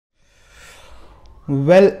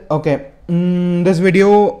Well, okay. This video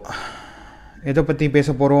எதை பற்றி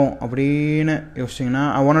பேச போகிறோம் அப்படின்னு யோசிச்சிங்கன்னா,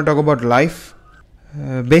 I want to talk about life.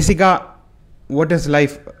 பேசிக்காக what is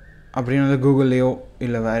life அப்படின்னு கூகுள்லேயோ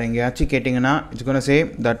இல்லை வேறு எங்கேயாச்சும் கேட்டிங்கன்னா, it's gonna say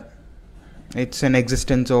that it's an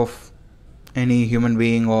existence of any human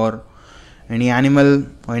being or any animal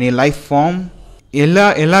or any life form.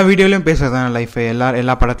 எல்லா வீடியோலையும் பேசுகிறது தான் லைஃபை,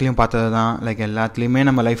 எல்லா படத்துலையும் பார்த்தது தான், லைக் எல்லாத்துலேயுமே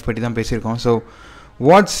நம்ம லைஃப் பற்றி தான் பேசியிருக்கோம். So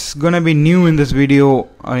what's gonna be new in this video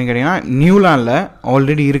அப்படின்னு கேட்டிங்கன்னா, நியூலாம் இல்லை,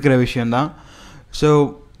 ஆல்ரெடி இருக்கிற விஷயந்தான். So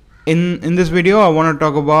in this video I want to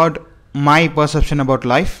talk about my perception about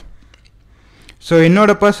life. So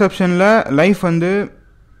என்னோட பர்செப்ஷனில் லைஃப் வந்து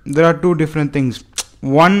there are two different things.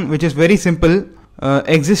 One which is very simple,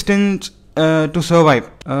 existence to survive.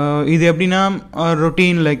 இது எப்படின்னா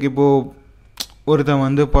routine, like இப்போது ஒருத்தன்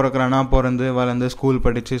வந்து பிறக்கிறான்னா பிறந்து வளர்ந்து ஸ்கூல்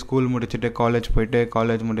படித்து ஸ்கூல் முடிச்சுட்டு காலேஜ் போயிட்டு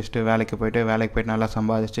காலேஜ் முடிச்சுட்டு வேலைக்கு போயிட்டு நல்லா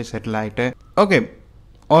சம்பாதிச்சு செட்டில் ஆகிட்டு, okay,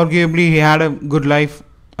 arguably he had a good life,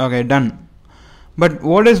 okay, done. But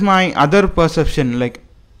what is my other perception, like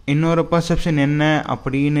இன்னொரு perception என்ன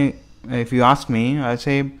அப்படின்னு if you ask me, I'll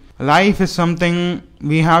say life is something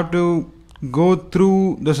we have to go through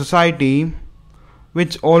the society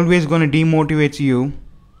which always going to demotivate you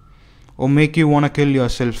or make you want to kill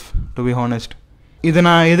yourself, to be honest. இது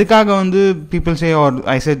நான் எதுக்காக வந்து people say or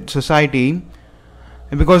I said society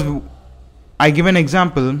because I give an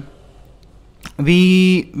example.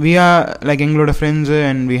 We are like எங்களோட friends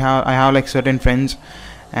and I have like certain friends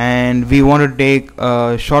and we want to take a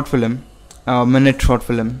short film, a minute short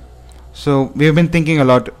film. So we have been thinking a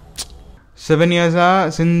lot. 7 years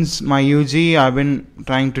since my UG I've been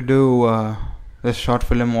trying to do this short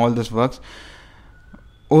film, all this works.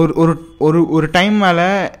 ஒரு time மேலே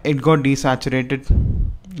it got desaturated.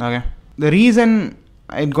 Okay, the reason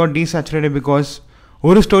it got desaturated because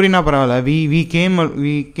ஒரு ஸ்டோரினா பரவாயில்ல,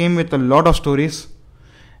 we came with a lot of stories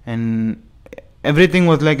and everything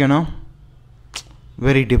was like,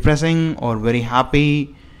 very depressing or very happy,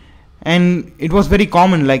 and it was very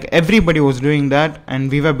common, like everybody was doing that and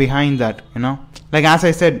we were behind that, like as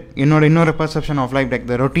I said, இன்னொரு perception of life, like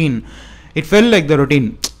the routine, it felt like the routine.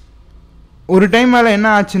 ஒரு time மேலே என்ன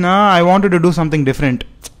ஆச்சுன்னா I wanted to do something different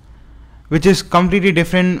which is completely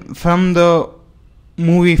different from the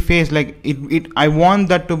movie phase. Like I want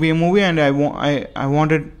that to be a movie and I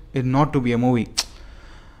wanted it not to be a movie.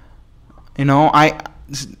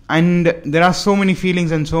 And there are so many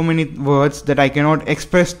feelings and so many words that I cannot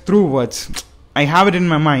express through words. I have it in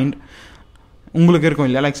my mind. உங்களுக்கு இருக்கும்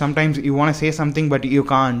இல்லையா, like sometimes you want to say something but you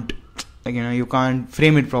can't, like you can't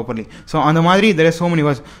frame it properly. So அந்த மாதிரி there are so many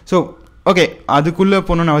words. So okay, அதுக்குள்ளே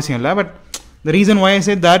போகணுன்னு அவசியம் இல்லை, but the reason why I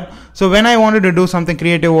said that, so when I wanted to do something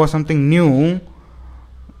creative or something new,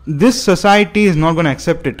 this society is not going to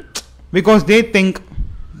accept it because they think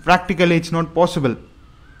practically it's not possible.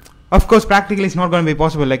 Of course practically it's not going to be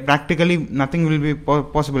possible, like practically nothing will be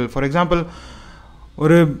possible. For example,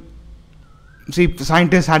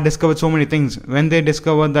 scientists had discovered so many things. When they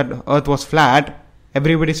discovered that earth was flat,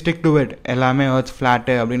 everybody stick to it, எல்லாமே earth flat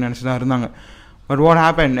அப்படின்னு நினச்சி தான் இருந்தாங்க. But what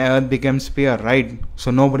happened? Earth became sphere, right? So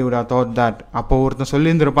nobody would have thought that. அப்போ ஒருத்தன்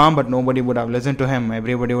சொல்லியிருந்திருப்பான், but nobody would have listened to him.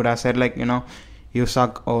 Everybody would have said like, you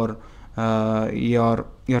suck, or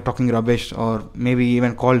you're talking rubbish, or maybe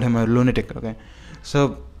even called him a lunatic. Okay, so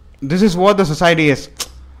this is what the society is.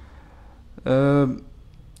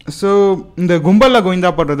 So இந்த கும்பலில்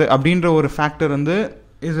கோவிந்தா போடுறது அப்படின்ற ஒரு factor வந்து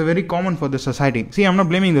is very common for the society. See, I'm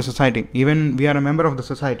not blaming the society. Even we are a member of the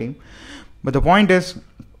society. But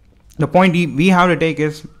the point we have to take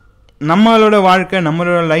is, நம்மளோட வாழ்க்கை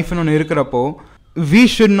நம்மளோட லைஃப்னு ஒன்று இருக்கிறப்போ we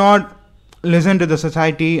should not listen to the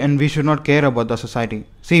society and we should not care about the society.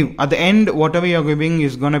 See, at the end whatever you are giving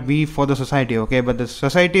is going to be for the society, okay, but the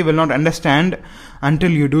society will not understand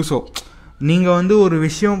until you do so. நீங்கள் வந்து ஒரு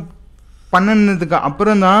விஷயம் பண்ணதுக்கு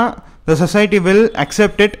அப்புறம் தான் the society will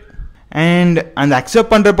accept it, and அந்த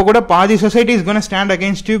accept பண்ணுறப்போ கூட பாதி society is going to stand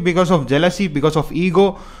against you because of jealousy, because of ego,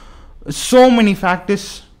 so many factors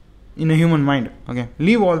in a human mind. Okay,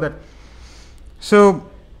 leave all that. So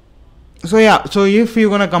yeah, so if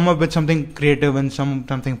you're gonna come up with something creative and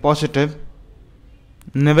something positive,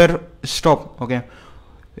 never stop. Okay,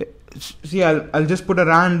 see, I'll just put a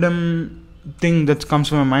random thing that comes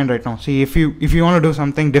to my mind right now. See, if you want to do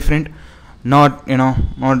something different, not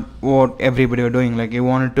what everybody are doing, like you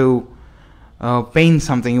wanted to paint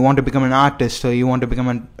something, you want to become an artist, or you want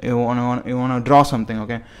to draw something,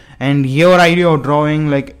 okay, and your idea of drawing,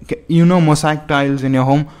 like mosaic tiles in your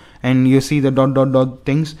home, and you see the dot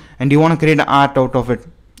things, and you want to create art out of it,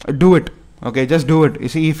 do it. Okay, just do it. You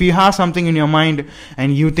see, if you have something in your mind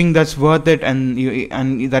and you think that's worth it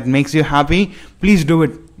and that makes you happy, please do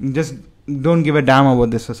it. Just don't give a damn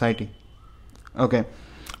about this society. Okay,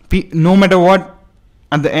 no matter what,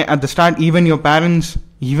 at the start, even your parents,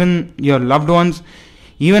 even your loved ones,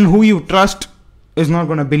 even who you trust is not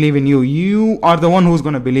going to believe in you. You are the one who's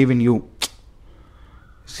going to believe in you.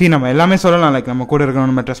 See, நம்ம எல்லாமே சொல்லலாம், like நம்ம கூட இருக்கணும்,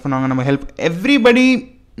 நம்ம trust பண்ணுவாங்க, நம்ம help everybody.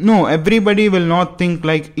 No, everybody will not think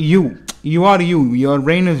like you. You are you. Your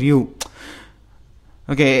brain is you.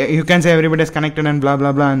 Okay, you can say everybody is connected and blah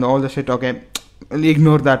blah blah and all the shit. Okay,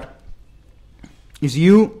 ignore that. It's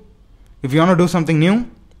you. If you want to do something new,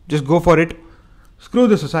 just go for it. Screw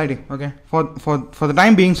the society. Okay, for the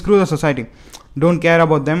time being, screw the society. Don't care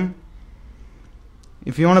about them.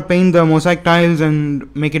 If you want to paint the mosaic tiles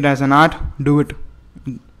and make it as an art, do it.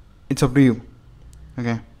 It's up to you.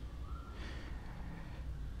 Okay.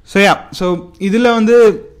 So yeah, so idhula vandu,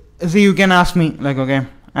 see, you can ask me like, okay,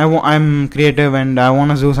 I'm creative and I want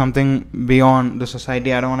to do something beyond the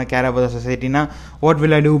society. I don't want to care about the society. Now what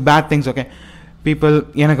will I do? Bad things. Okay, people,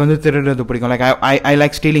 எனக்கு வந்து திருடுறது பிடிக்கும். Like I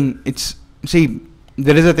like stealing. It's, see,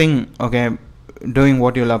 there is a thing, okay, doing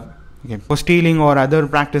what you love. Okay, for stealing or other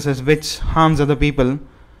practices which harms other people,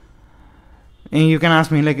 and you can ask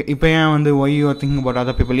me like, ipo yen vandu why you are thinking about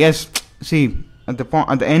other people? Yes, see, at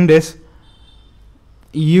the end is,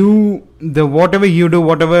 you, the whatever you do,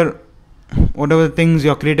 whatever things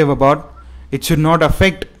you're creative about, it should not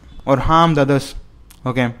affect or harm the others.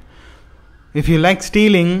 Okay, if you like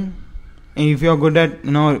stealing, and if you're good at,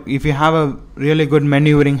 if you have a really good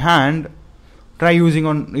maneuvering hand, try using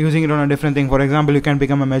it on a different thing. For example, you can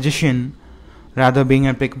become a magician rather being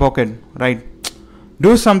a pickpocket, right?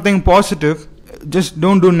 Do something positive. Just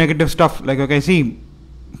don't do negative stuff. Like, okay, see,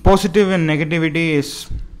 positive and negativity is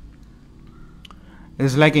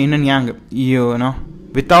like yin and yang. You know,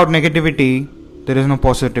 without negativity, there is no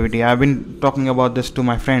positivity. I've been talking about this to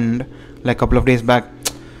my friend like a couple of days back.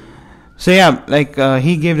 So yeah, like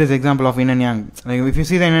he gave this example of yin and yang. Like, if you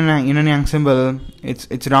see the yin and yang symbol,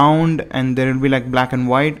 it's round and there will be like black and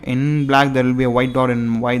white. In black there will be a white dot, and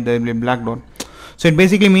in white there will be a black dot. So it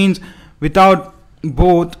basically means without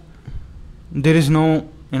both, there is no,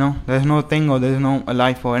 there is no thing, or there is no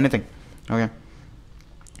life or anything. Okay.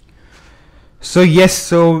 So yes,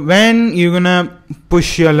 so when you're gonna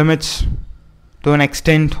push your limits to an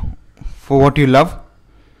extent for what you love,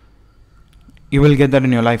 you will get that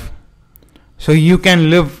in your life. So you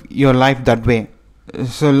can live your life that way.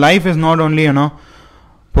 So life is not only,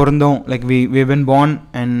 porundom, like we've been born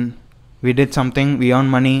and we did something, we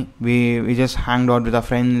earned money, we just hanged out with our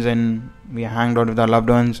friends and we hanged out with our loved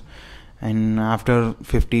ones, and after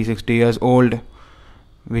 50-60 years old,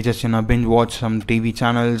 we just binge watch some TV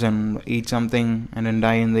channels and eat something and then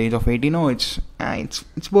die in the age of 80. No, it's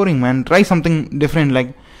boring, man. Try something different.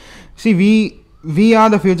 Like, see, we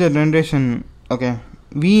are the future generation. Okay,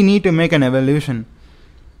 we need to make an evolution.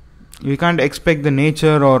 We can't expect the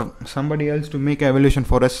nature or somebody else to make evolution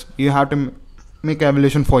for us. You have to make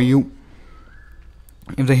evolution for you.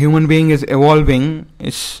 If the human being is evolving,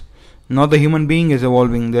 it's not the human being is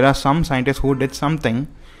evolving. There are some scientists who did something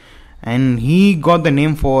and he got the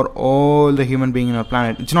name for all the human being in our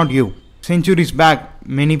planet. It's not you. Centuries back,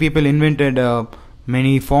 many people invented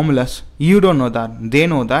many formulas. You don't know that. They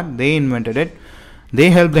know that. They invented it. They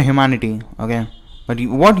helped the humanity. Okay, but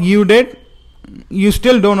what you did, you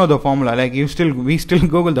still don't know the formula. Like, we still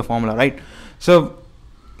Google the formula, right? So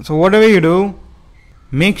whatever you do,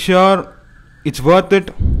 make sure it's worth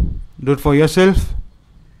it. Do it for yourself.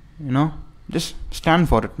 Just stand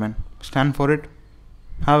for it, man. Stand for it.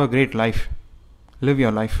 Have a great life. Live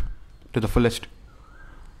your life to the fullest.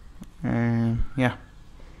 Yeah.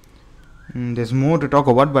 There's more to talk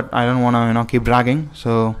about, but I don't want to, keep dragging.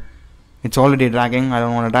 So it's already dragging. I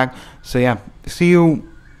don't want to drag. So yeah, see you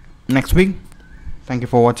next week. Thank you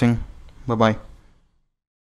for watching. Bye bye.